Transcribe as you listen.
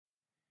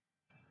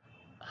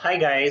Hi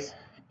guys,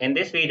 in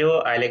this video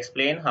I'll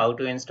explain how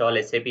to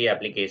install SAP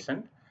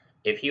application.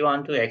 If you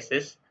want to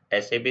access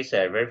SAP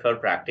server for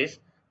practice,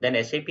 then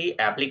SAP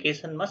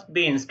application must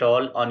be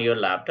installed on your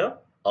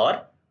laptop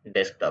or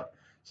desktop.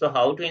 So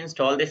how to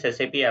install this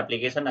SAP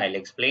application I'll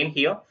explain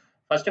here.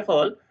 First of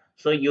all,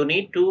 so you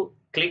need to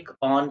click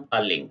on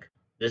a link.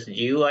 This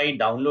GUI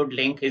download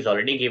link is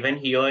already given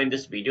here in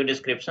this video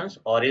descriptions,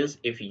 or else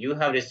if you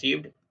have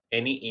received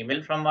any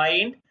email from my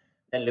end,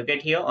 then look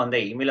at here on the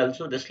email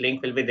also this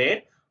link will be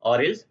there, or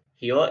else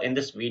here in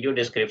this video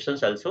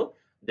descriptions also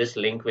this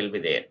link will be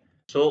there.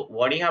 So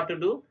what you have to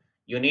do,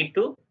 you need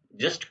to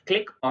just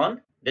click on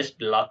this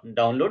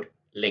download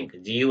link,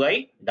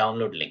 GUI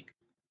download link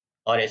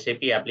or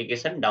SAP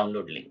application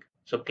download link.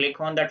 So click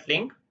on that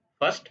link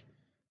first,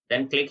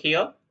 then click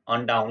here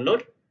on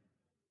download.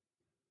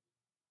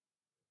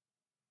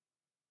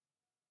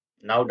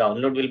 Now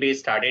download will be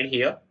started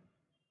here.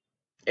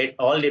 It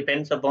all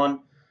depends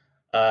upon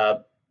uh,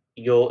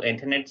 your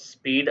internet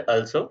speed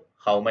also,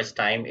 how much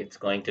time it's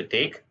going to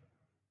take.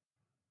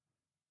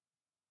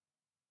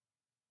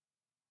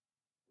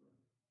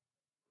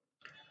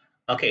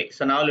 Okay,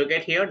 so now look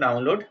at here,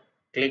 download.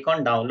 Click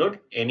on download.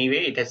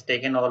 Anyway, it has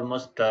taken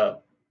almost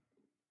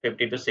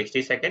 50 to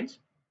 60 seconds.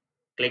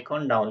 Click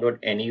on download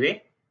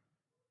anyway.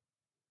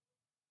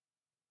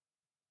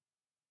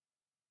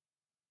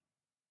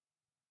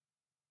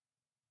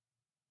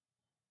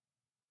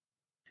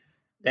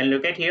 Then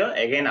look at here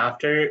again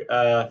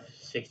after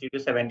 60 to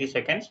 70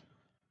 seconds.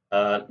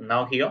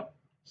 Now here,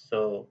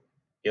 so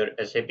your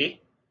SAP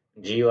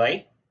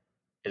GUI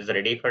is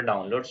ready for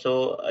download.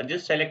 So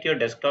just select your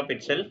desktop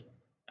itself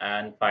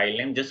and file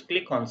name. Just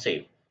click on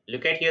save.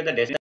 Look at here the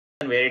destination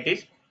where it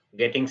is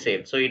getting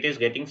saved. So it is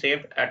getting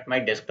saved at my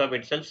desktop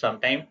itself.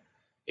 Sometime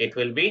it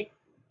will be,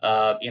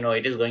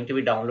 it is going to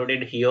be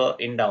downloaded here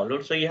in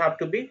download. So you have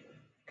to be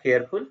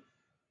careful.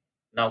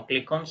 Now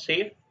click on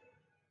save,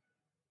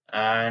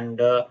 and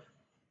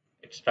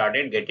it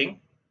started getting.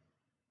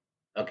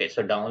 Okay,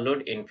 so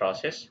download in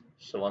process.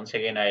 So once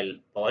again, I'll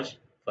pause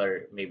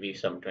for maybe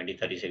some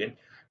 20-30 seconds.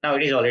 Now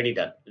it is already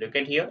done. Look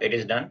at here, it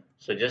is done.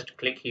 So just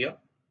click here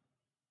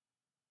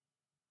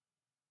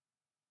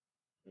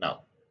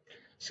now.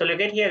 So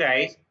look at here,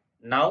 guys.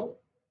 Now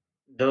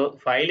the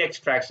file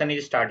extraction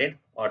is started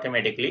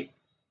automatically.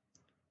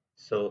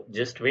 So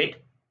just wait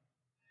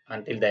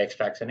until the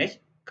extraction is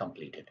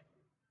completed.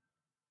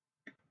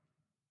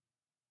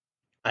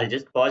 I'll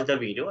just pause the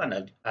video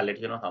and I'll let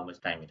you know how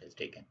much time it has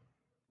taken.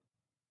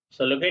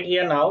 So look at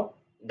here now,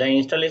 the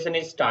installation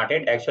is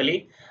started.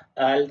 Actually,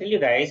 I'll tell you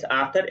guys,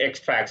 after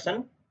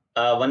extraction,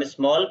 one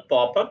small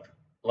pop-up,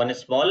 one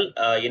small,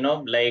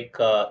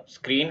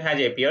 screen has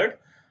appeared,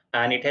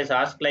 and it has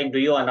asked like, do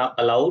you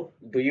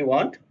do you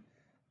want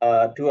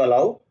to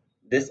allow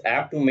this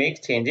app to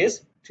make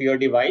changes to your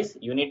device?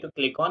 You need to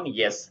click on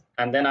yes,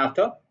 and then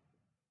after,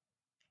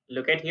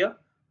 look at here,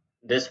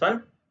 this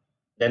one,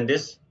 then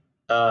this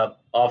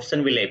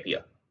option will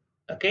appear.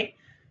 Okay,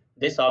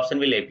 this option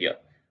will appear.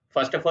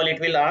 First of all, it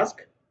will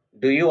ask,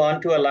 do you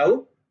want to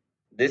allow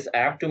this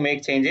app to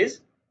make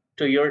changes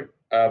to your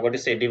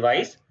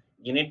device?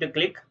 You need to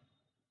click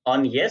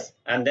on yes,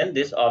 and then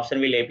this option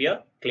will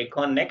appear. Click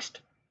on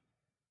next.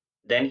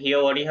 Then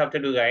here what you have to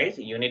do, guys,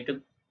 you need to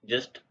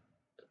just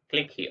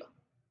click here.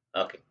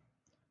 Okay,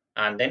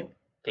 and then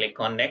click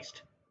on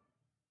next,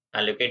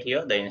 and look at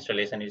here, the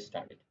installation is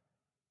started.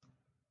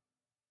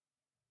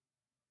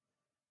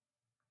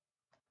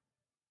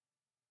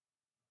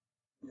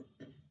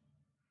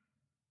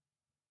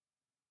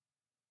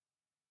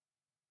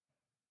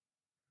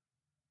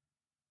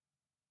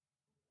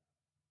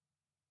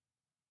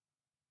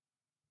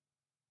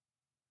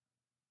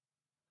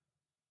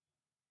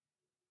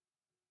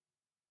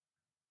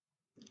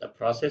 The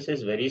process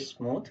is very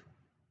smooth.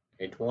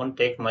 It won't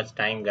take much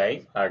time,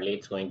 guys. Hardly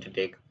it's going to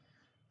take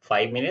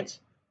 5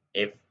 minutes.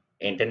 If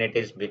internet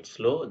is bit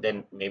slow,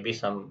 then maybe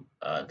some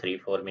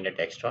 3-4 minute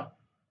extra.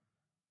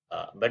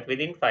 But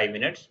within 5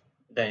 minutes,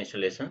 the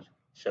installation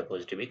is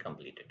supposed to be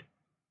completed.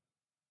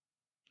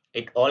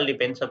 It all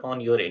depends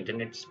upon your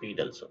internet speed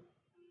also.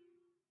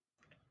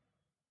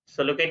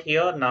 So look at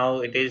here, now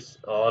it is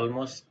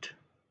almost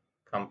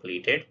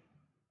completed.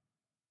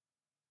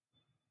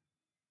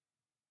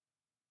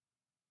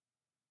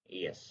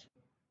 Yes,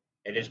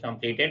 it is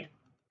completed.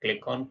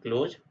 Click on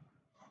close.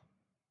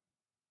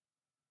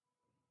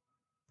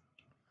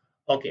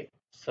 Okay,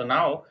 so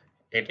now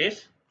it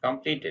is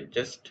completed.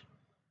 Just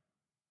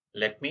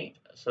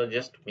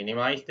just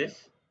minimize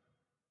this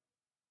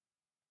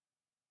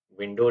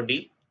window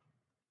D,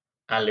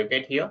 and look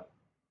at here.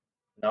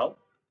 Now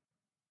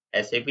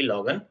SAP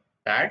login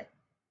pad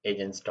is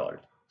installed.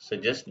 So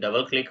just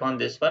double click on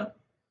this one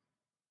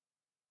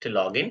to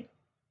log in.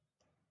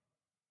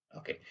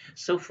 Okay,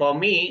 so for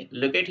me,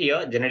 look at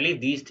here, generally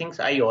these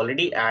things I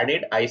already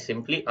added. I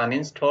simply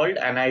uninstalled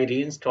and I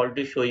reinstalled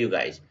to show you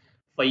guys.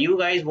 For you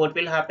guys, what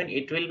will happen?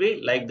 It will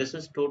be like this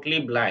is totally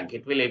blank.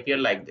 It will appear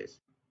like this.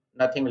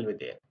 Nothing will be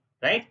there,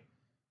 right?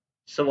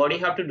 So what you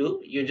have to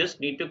do, you just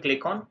need to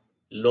click on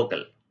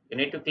local. You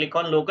need to click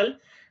on local.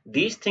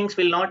 these things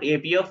will not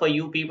appear for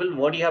you people.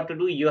 What you have to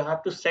do, you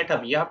have to set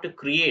up, you have to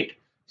create.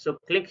 So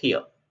click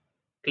here,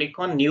 click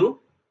on new,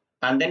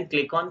 and then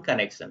click on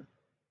connection.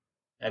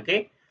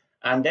 Okay,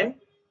 and then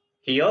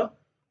here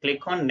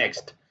click on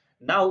next.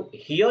 Now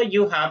here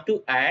you have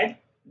to add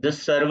the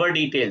server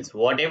details,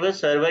 whatever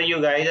server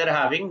you guys are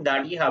having,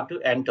 that you have to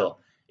enter.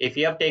 If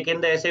you have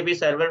taken the SAP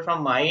server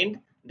from my end,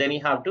 then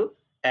you have to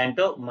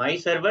enter my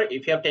server.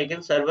 If you have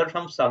taken server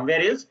from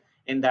somewhere else,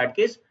 in that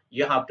case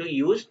you have to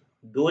use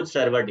those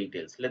server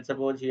details. Let's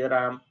suppose here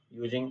I am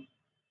using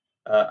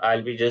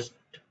I'll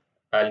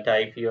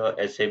type here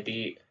SAP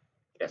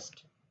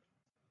test.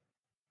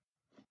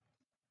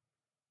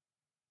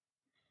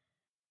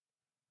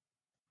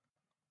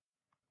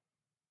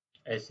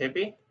 SAP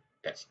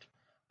test,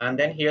 and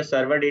then here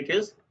server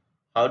details.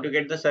 How to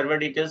get the server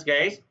details,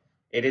 guys?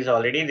 It is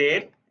already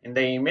there in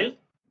the email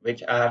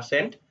which I have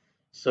sent.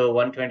 So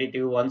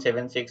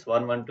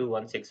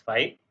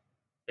 122.176.112.165,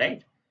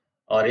 right?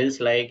 Or else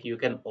like you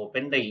can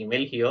open the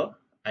email here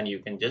and you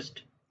can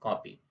just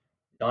copy.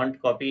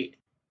 Don't copy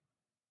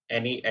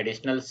any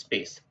additional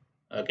space.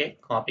 Okay,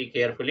 copy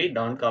carefully.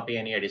 Don't copy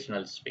any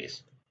additional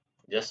space.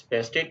 Just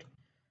paste it.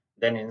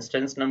 Then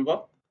instance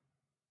number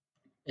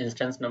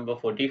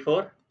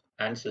 44,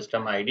 and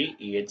system ID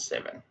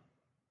EH7.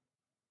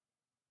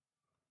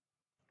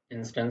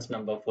 Instance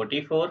number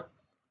 44,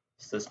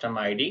 system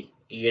ID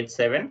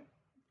EH7.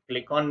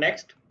 Click on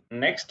next,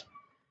 next,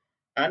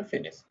 and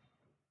finish.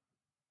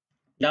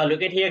 Now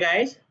look at here,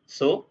 guys.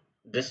 So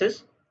this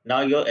is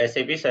now your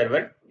SAP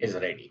server is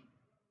ready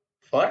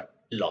for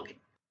login.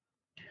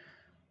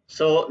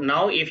 So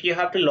now if you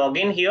have to log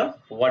in here,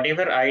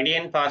 whatever ID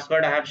and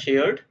password I have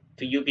shared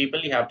to you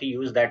people, you have to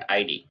use that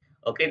ID.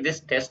 Okay, this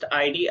test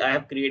ID I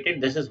have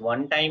created, this is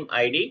one time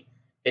ID.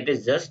 It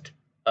is just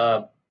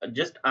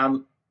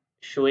I'm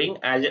showing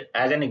as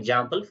an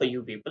example for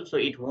you people, so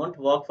it won't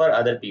work for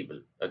other people.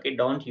 Okay,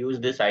 don't use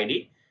this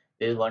ID.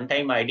 This is one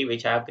time ID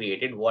which I have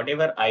created.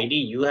 Whatever ID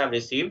you have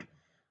received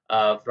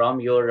from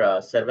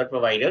your server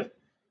provider,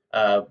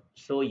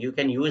 so you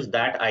can use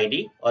that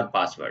ID or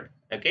password.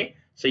 Okay,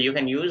 so you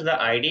can use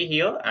the ID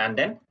here and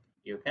then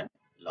you can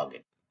log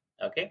in.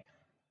 Okay,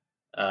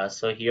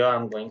 so here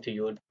I'm going to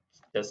use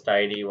just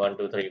ID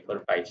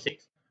 12345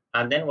 6,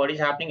 and then what is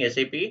happening,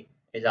 SAP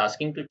is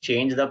asking to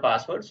change the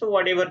password. So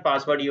whatever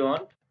password you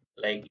want,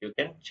 like you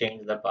can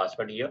change the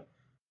password here.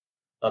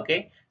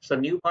 Okay, so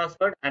new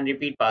password and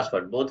repeat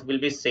password both will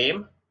be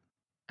same,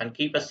 and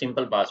keep a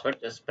simple password.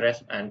 Just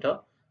press enter,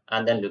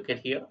 and then look at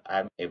here,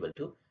 I'm able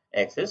to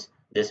access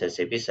this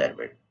SAP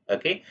server.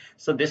 Okay,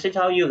 so this is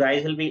how you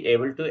guys will be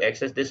able to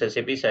access this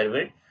SAP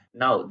server.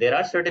 Now there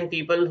are certain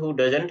people who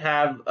doesn't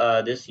have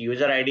this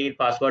user ID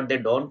password. They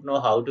don't know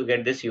how to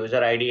get this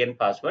user ID and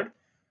password,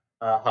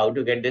 how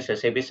to get this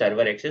SAP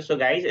server access. So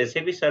guys,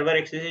 SAP server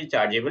access is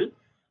chargeable.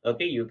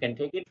 Okay, you can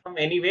take it from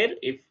anywhere.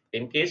 If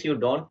in case you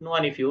don't know,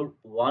 and if you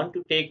want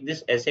to take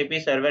this SAP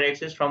server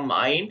access from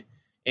my end,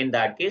 in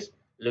that case,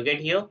 look at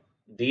here.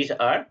 These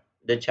are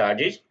the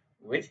charges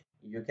which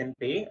you can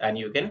pay, and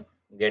you can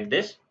get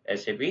this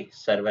SAP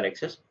server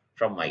access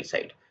from my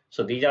side.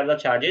 So these are the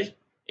charges.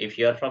 If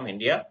you are from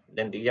India,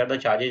 then these are the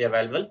charges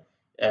available.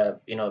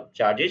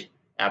 Charges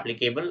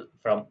applicable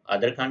from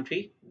other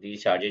country.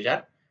 These charges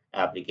are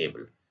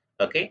applicable.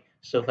 Okay,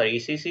 so for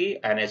ECC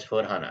and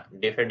S4 HANA,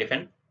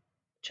 different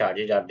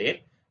charges are there.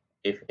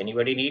 If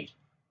anybody needs,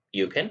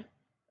 you can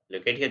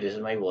look at here. This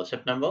is my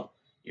WhatsApp number.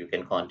 You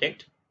can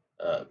contact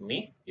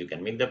me. You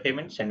can make the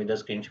payment, send me the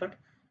screenshot,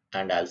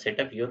 and I'll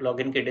set up your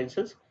login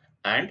credentials,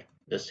 and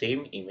the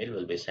same email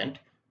will be sent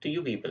to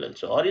you people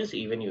also. Or else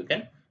even you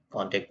can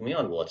contact me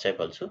on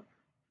WhatsApp also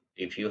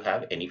if you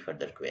have any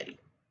further query.